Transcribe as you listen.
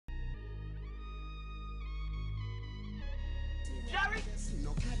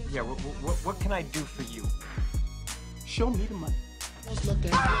Yeah, what can I do for you? Show me the money.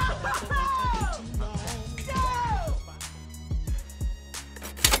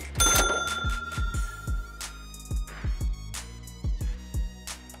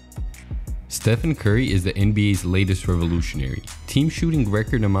 Stephen Curry is the NBA's latest revolutionary. Team shooting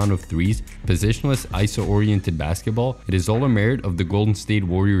record amount of threes, positionless ISO-oriented basketball, it is all a merit of the Golden State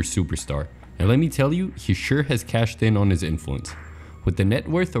Warriors superstar. And let me tell you, he sure has cashed in on his influence. With a net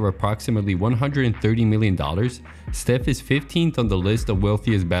worth of approximately $130 million, Steph is 15th on the list of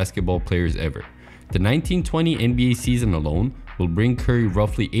wealthiest basketball players ever. The 1920 NBA season alone will bring Curry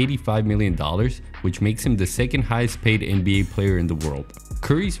roughly $85 million, which makes him the second highest paid NBA player in the world.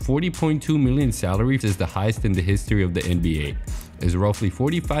 Curry's $40.2 million salary is the highest in the history of the NBA, as roughly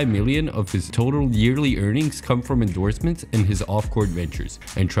 $45 million of his total yearly earnings come from endorsements and his off-court ventures.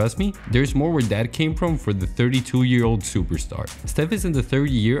 And trust me, there's more where that came from for the 32-year-old superstar. Steph is in the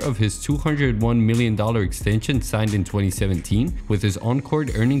third year of his $201 million extension signed in 2017, with his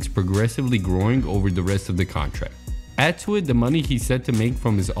on-court earnings progressively growing over the rest of the contract. Add to it the money he's set to make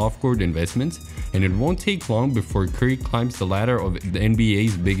from his off-court investments, and it won't take long before Curry climbs the ladder of the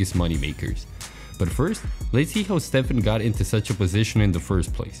NBA's biggest moneymakers. But first, let's see how Stephen got into such a position in the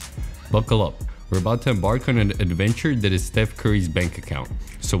first place. Buckle up, we're about to embark on an adventure that is Steph Curry's bank account.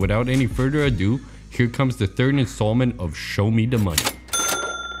 So without any further ado, here comes the third installment of Show Me the Money.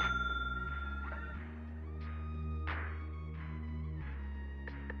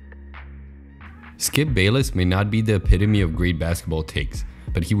 Skip Bayless may not be the epitome of great basketball takes,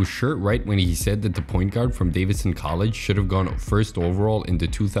 but he was sure right when he said that the point guard from Davidson College should have gone first overall in the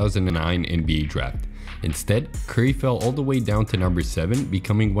 2009 NBA draft. Instead, Curry fell all the way down to number 7,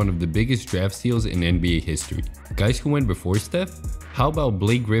 becoming one of the biggest draft steals in NBA history. Guys who went before Steph? How about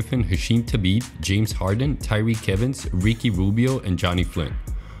Blake Griffin, Hasheem Thabeet, James Harden, Tyreek Evans, Ricky Rubio, and Johnny Flynn?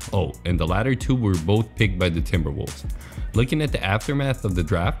 Oh, and the latter two were both picked by the Timberwolves. Looking at the aftermath of the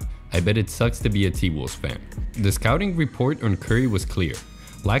draft, I bet it sucks to be a T-Wolves fan. The scouting report on Curry was clear.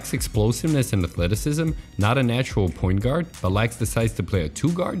 Lacks explosiveness and athleticism, not a natural point guard, but lacks the size to play a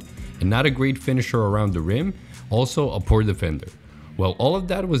 2-guard, and not a great finisher around the rim, also a poor defender. Well, all of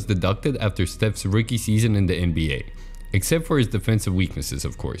that was deducted after Steph's rookie season in the NBA, except for his defensive weaknesses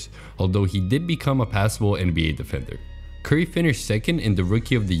of course, although he did become a passable NBA defender. Curry finished second in the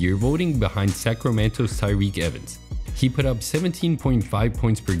Rookie of the Year voting behind Sacramento's Tyreek Evans. He put up 17.5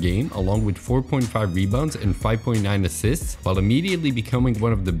 points per game along with 4.5 rebounds and 5.9 assists while immediately becoming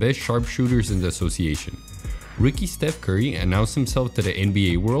one of the best sharpshooters in the association. Rookie Steph Curry announced himself to the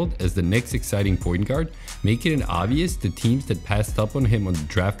NBA world as the next exciting point guard, making it obvious the teams that passed up on him on the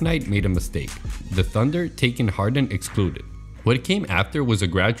draft night made a mistake, the Thunder taking Harden excluded. What came after was a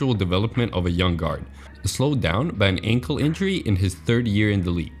gradual development of a young guard, slowed down by an ankle injury in his third year in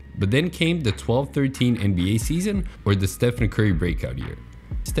the league. But then came the 12-13 NBA season, or the Stephen Curry breakout year.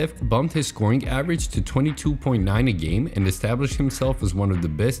 Steph bumped his scoring average to 22.9 a game and established himself as one of the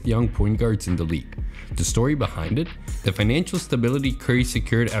best young point guards in the league. The story behind it? The financial stability Curry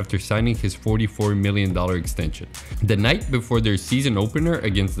secured after signing his $44 million extension, the night before their season opener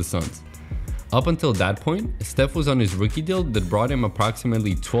against the Suns. Up until that point, Steph was on his rookie deal that brought him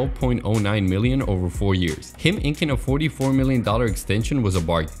approximately $12.09 million over 4 years. Him inking a $44 million extension was a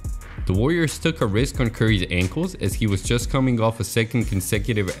bargain. The Warriors took a risk on Curry's ankles as he was just coming off a second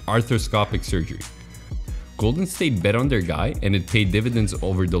consecutive arthroscopic surgery. Golden State bet on their guy and it paid dividends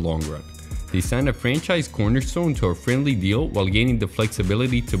over the long run. They signed a franchise cornerstone to a friendly deal while gaining the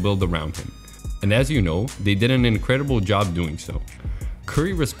flexibility to build around him. And as you know, they did an incredible job doing so.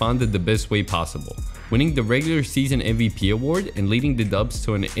 Curry responded the best way possible, winning the regular season MVP award and leading the Dubs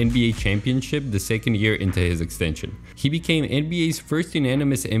to an NBA championship the second year into his extension. He became NBA's first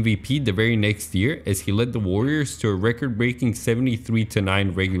unanimous MVP the very next year as he led the Warriors to a record-breaking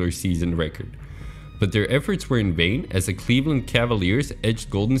 73-9 regular season record. But their efforts were in vain as the Cleveland Cavaliers edged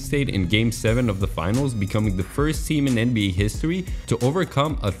Golden State in Game 7 of the finals, becoming the first team in NBA history to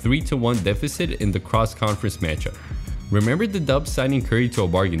overcome a 3-1 deficit in the cross-conference matchup. Remember the Dubs signing Curry to a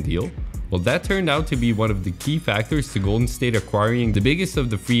bargain deal? Well, that turned out to be one of the key factors to Golden State acquiring the biggest of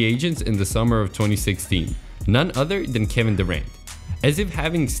the free agents in the summer of 2016, none other than Kevin Durant. As if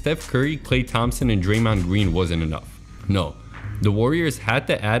having Steph Curry, Klay Thompson, and Draymond Green wasn't enough. No, the Warriors had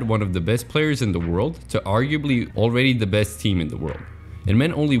to add one of the best players in the world to arguably already the best team in the world. It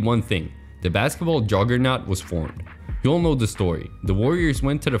meant only one thing: the basketball juggernaut was formed. You all know the story. The Warriors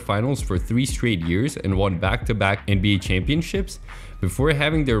went to the finals for 3 straight years and won back-to-back NBA championships before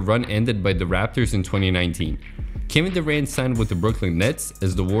having their run ended by the Raptors in 2019. Kevin Durant signed with the Brooklyn Nets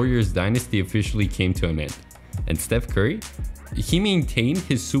as the Warriors dynasty officially came to an end. And Steph Curry? he maintained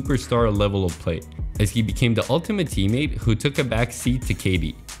his superstar level of play, as he became the ultimate teammate who took a back seat to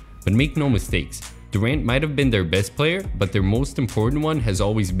KD. But make no mistakes, Durant might have been their best player, but their most important one has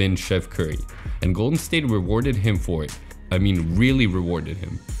always been Steph Curry, and Golden State rewarded him for it. I mean, really rewarded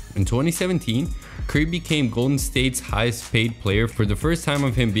him. In 2017, Curry became Golden State's highest paid player for the first time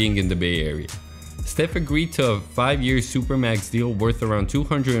of him being in the Bay Area. Steph agreed to a 5-year Supermax deal worth around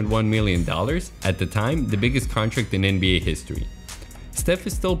 $201 million, at the time the biggest contract in NBA history. Steph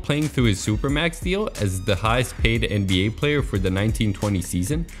is still playing through his Supermax deal as the highest paid NBA player for the 1920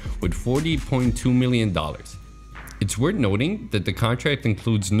 season with $40.2 million. It's worth noting that the contract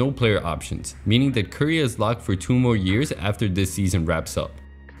includes no player options, meaning that Curry is locked for 2 more years after this season wraps up.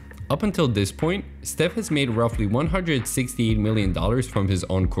 Up until this point, Steph has made roughly $168 million from his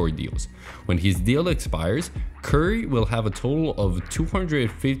on-court deals. When his deal expires, Curry will have a total of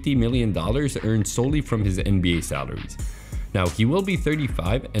 $250 million earned solely from his NBA salaries. Now, he will be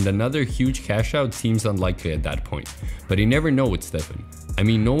 35 and another huge cash out seems unlikely at that point, but you never know with Stephen. I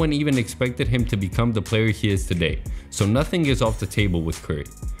mean, no one even expected him to become the player he is today, so nothing is off the table with Curry.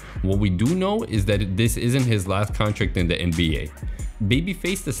 What we do know is that this isn't his last contract in the NBA.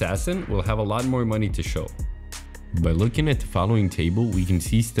 Babyfaced Assassin will have a lot more money to show. By looking at the following table, we can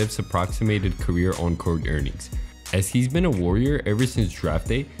see Steph's approximated career on-court earnings. As he's been a Warrior ever since draft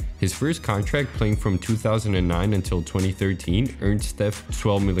day, his first contract playing from 2009 until 2013 earned Steph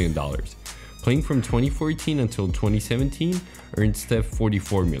 $12 million. Playing from 2014 until 2017 earned Steph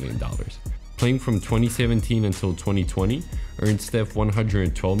 $44 million. Playing from 2017 until 2020 earned Steph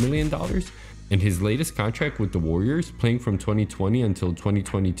 $112 million. And his latest contract with the Warriors, playing from 2020 until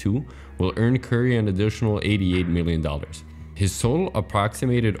 2022, will earn Curry an additional $88 million. His total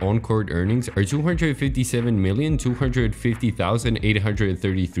approximated on-court earnings are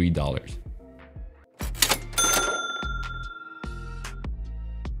 $257,250,833.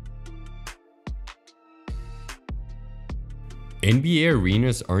 NBA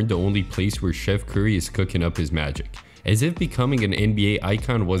arenas aren't the only place where Steph Curry is cooking up his magic, as if becoming an NBA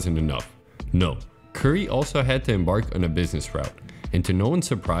icon wasn't enough. No, Curry also had to embark on a business route, and to no one's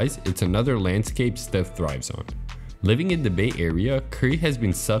surprise, it's another landscape Steph thrives on. Living in the Bay Area, Curry has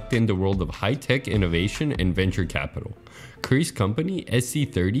been sucked in the world of high-tech innovation and venture capital. Curry's company,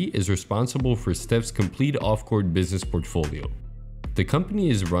 SC30, is responsible for Steph's complete off-court business portfolio. The company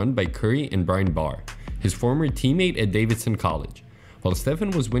is run by Curry and Brian Barr, his former teammate at Davidson College. While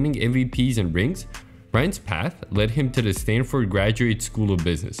Stephen was winning MVPs and rings, Brian's path led him to the Stanford Graduate School of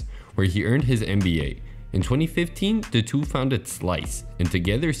Business, where he earned his MBA. In 2015, the two founded Slice, and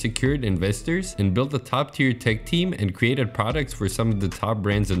together secured investors and built a top-tier tech team and created products for some of the top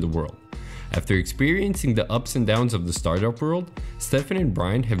brands in the world. After experiencing the ups and downs of the startup world, Stephen and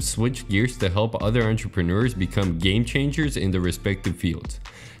Brian have switched gears to help other entrepreneurs become game changers in their respective fields.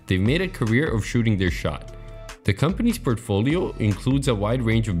 They've made a career of shooting their shot. The company's portfolio includes a wide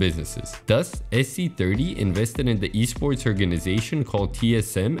range of businesses. Thus, SC30 invested in the esports organization called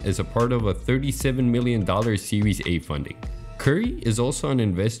TSM as a part of a $37 million Series A funding. Curry is also an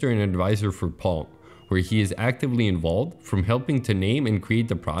investor and advisor for Palm, where he is actively involved, from helping to name and create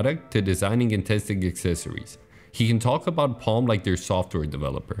the product to designing and testing accessories. He can talk about Palm like their software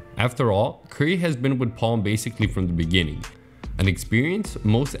developer. After all, Curry has been with Palm basically from the beginning, an experience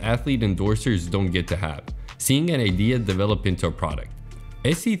most athlete endorsers don't get to have, seeing an idea develop into a product.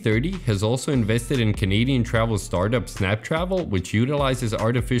 SC30 has also invested in Canadian travel startup Snap Travel, which utilizes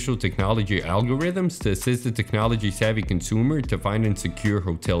artificial technology algorithms to assist the technology-savvy consumer to find and secure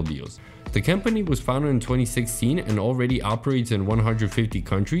hotel deals. The company was founded in 2016 and already operates in 150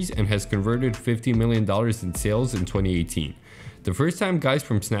 countries and has converted $50 million in sales in 2018. The first time guys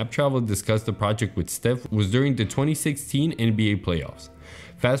from Snap Travel discussed the project with Steph was during the 2016 NBA playoffs.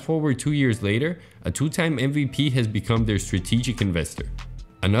 Fast forward 2 years later, a 2-time MVP has become their strategic investor.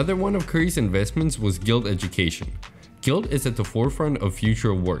 Another one of Curry's investments was Guild Education. Guild is at the forefront of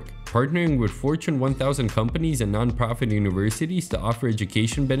future work, partnering with Fortune 1000 companies and nonprofit universities to offer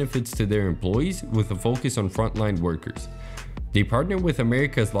education benefits to their employees with a focus on frontline workers. They partner with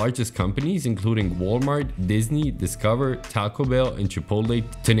America's largest companies including Walmart, Disney, Discover, Taco Bell, and Chipotle,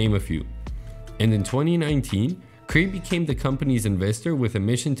 to name a few. And in 2019, Curry became the company's investor with a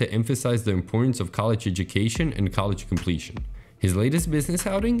mission to emphasize the importance of college education and college completion. His latest business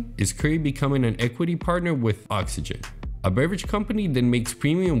outing is Curry becoming an equity partner with Oxygen, a beverage company that makes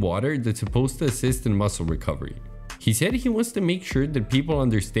premium water that's supposed to assist in muscle recovery. He said he wants to make sure that people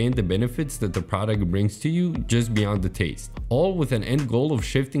understand the benefits that the product brings to you just beyond the taste, all with an end goal of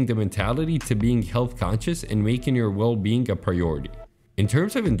shifting the mentality to being health conscious and making your well-being a priority. In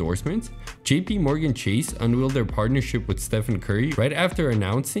terms of endorsements, JP Morgan Chase unveiled their partnership with Stephen Curry right after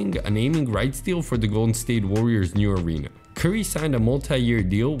announcing a naming rights deal for the Golden State Warriors' new arena. Curry signed a multi-year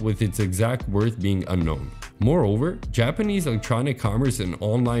deal with its exact worth being unknown. Moreover, Japanese electronic commerce and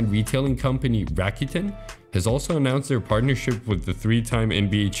online retailing company Rakuten has also announced their partnership with the three-time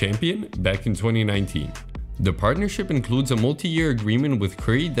NBA champion back in 2019. The partnership includes a multi-year agreement with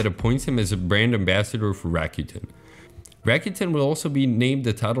Curry that appoints him as a brand ambassador for Rakuten. Rakuten will also be named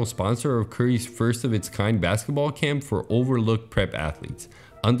the title sponsor of Curry's first-of-its-kind basketball camp for overlooked prep athletes,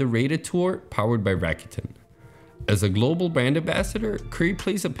 Underrated Tour, powered by Rakuten. As a global brand ambassador, Curry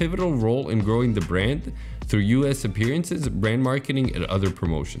plays a pivotal role in growing the brand through US appearances, brand marketing, and other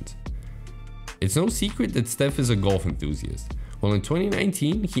promotions. It's no secret that Steph is a golf enthusiast. Well, in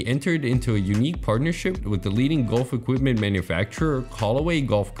 2019, he entered into a unique partnership with the leading golf equipment manufacturer Callaway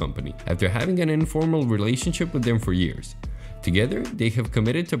Golf Company after having an informal relationship with them for years. Together, they have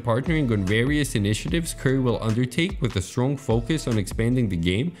committed to partnering on various initiatives Curry will undertake with a strong focus on expanding the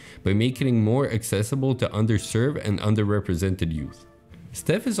game by making it more accessible to underserved and underrepresented youth.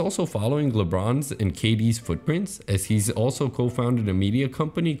 Steph is also following LeBron's and KD's footprints, as he's also co-founded a media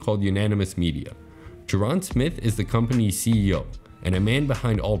company called Unanimous Media. Jerron Smith is the company's CEO and a man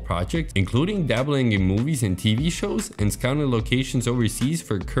behind all projects, including dabbling in movies and TV shows and scouting locations overseas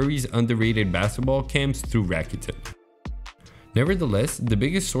for Curry's underrated basketball camps through Rakuten. Nevertheless, the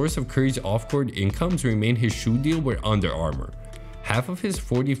biggest source of Curry's off-court incomes remain his shoe deal with Under Armour. Half of his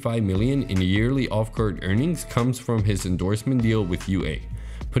 $45 million in yearly off-court earnings comes from his endorsement deal with UA,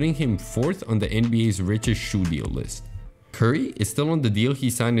 putting him fourth on the NBA's richest shoe deal list. Curry is still on the deal he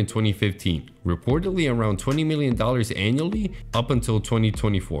signed in 2015, reportedly around $20 million annually up until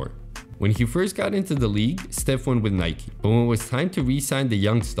 2024. When he first got into the league, Steph went with Nike, but when it was time to re-sign the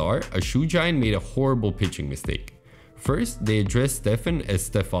young star, a shoe giant made a horrible pitching mistake. First, they addressed Stephen as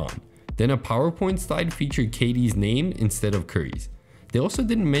Stephon. Then a PowerPoint slide featured KD's name instead of Curry's. They also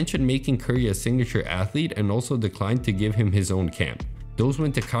didn't mention making Curry a signature athlete and also declined to give him his own camp. Those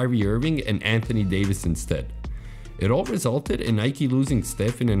went to Kyrie Irving and Anthony Davis instead. It all resulted in Nike losing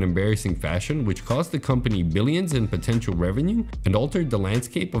Steph in an embarrassing fashion, which cost the company billions in potential revenue and altered the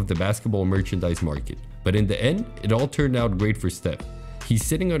landscape of the basketball merchandise market. But in the end, it all turned out great for Steph. He's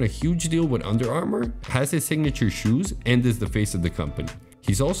sitting on a huge deal with Under Armour, has his signature shoes, and is the face of the company.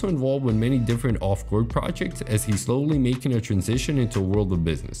 He's also involved with many different off-court projects as he's slowly making a transition into a world of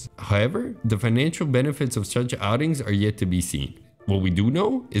business. However, the financial benefits of such outings are yet to be seen. What we do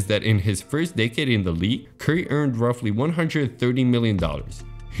know is that in his first decade in the league, Curry earned roughly $130 million.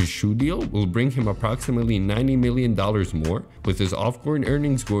 His shoe deal will bring him approximately $90 million more, with his off-court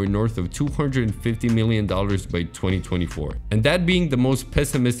earnings going north of $250 million by 2024. And that being the most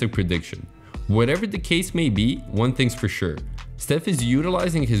pessimistic prediction. Whatever the case may be, one thing's for sure. Steph is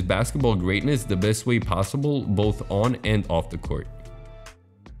utilizing his basketball greatness the best way possible, both on and off the court.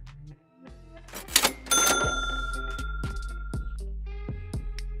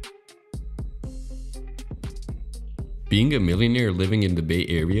 Being a millionaire living in the Bay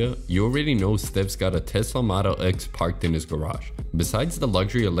Area, you already know Steph's got a Tesla Model X parked in his garage. Besides the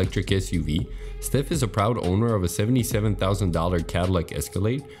luxury electric SUV, Steph is a proud owner of a $77,000 Cadillac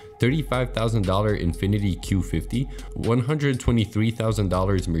Escalade, $35,000 Infiniti Q50,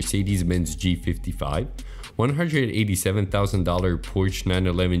 $123,000 Mercedes-Benz G55, $187,000 Porsche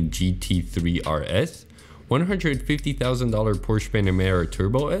 911 GT3 RS, $150,000 Porsche Panamera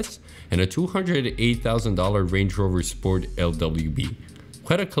Turbo S, and a $208,000 Range Rover Sport LWB.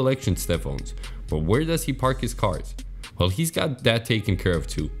 Quite a collection Steph owns, but where does he park his cars? Well, he's got that taken care of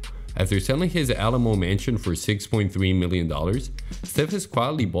too. After selling his Alamo mansion for $6.3 million, Steph has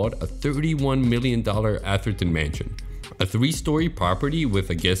quietly bought a $31 million Atherton mansion, a 3-story property with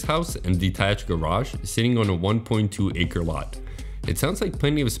a guest house and detached garage sitting on a 1.2-acre lot. It sounds like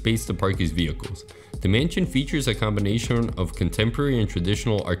plenty of space to park his vehicles. The mansion features a combination of contemporary and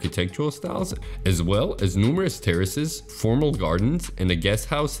traditional architectural styles, as well as numerous terraces, formal gardens, and a guest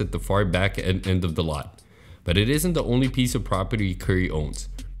house at the far back end of the lot. But it isn't the only piece of property Curry owns.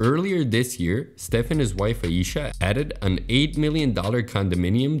 Earlier this year, Steph and his wife Aisha added an $8 million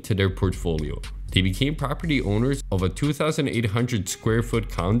condominium to their portfolio. They became property owners of a 2,800 square foot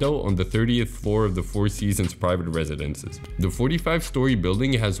condo on the 30th floor of the Four Seasons private residences. The 45-story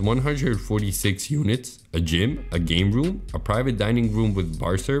building has 146 units, a gym, a game room, a private dining room with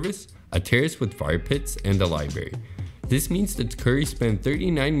bar service, a terrace with fire pits, and a library. This means that Curry spent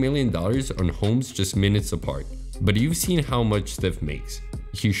 $39 million on homes just minutes apart. But you've seen how much Steph makes.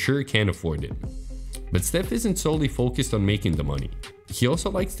 He sure can afford it. But Steph isn't solely focused on making the money. He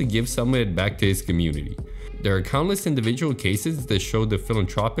also likes to give some of it back to his community. There are countless individual cases that show the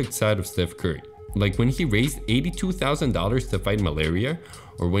philanthropic side of Steph Curry, like when he raised $82,000 to fight malaria,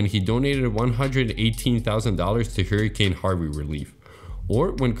 or when he donated $118,000 to Hurricane Harvey relief,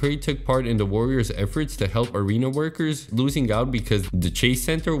 or when Curry took part in the Warriors' efforts to help arena workers losing out because the Chase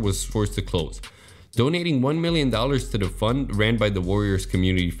Center was forced to close, donating $1 million to the fund ran by the Warriors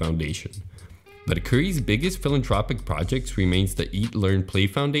Community Foundation. But Curry's biggest philanthropic project remains the Eat, Learn, Play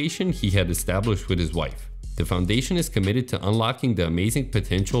Foundation he had established with his wife. The foundation is committed to unlocking the amazing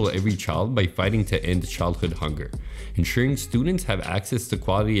potential of every child by fighting to end childhood hunger, ensuring students have access to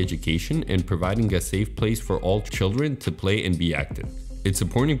quality education, and providing a safe place for all children to play and be active. Its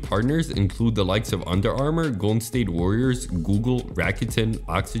supporting partners include the likes of Under Armour, Golden State Warriors, Google, Rakuten,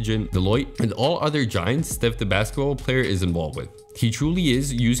 Oxygen, Deloitte, and all other giants Steph the basketball player is involved with. He truly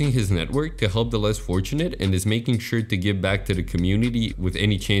is using his network to help the less fortunate and is making sure to give back to the community with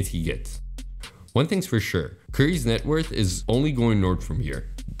any chance he gets. One thing's for sure, Curry's net worth is only going north from here.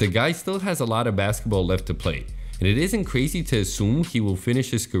 The guy still has a lot of basketball left to play, and it isn't crazy to assume he will finish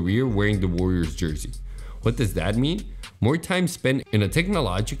his career wearing the Warriors jersey. What does that mean? More time spent in a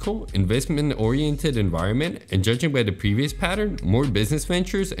technological, investment-oriented environment, and judging by the previous pattern, more business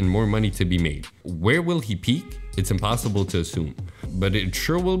ventures and more money to be made. Where will he peak? It's impossible to assume, but it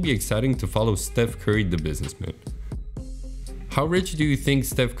sure will be exciting to follow Steph Curry the businessman. How rich do you think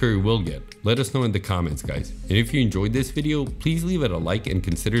Steph Curry will get? Let us know in the comments, guys. And if you enjoyed this video, please leave it a like and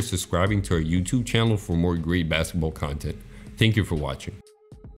consider subscribing to our YouTube channel for more great basketball content. Thank you for watching.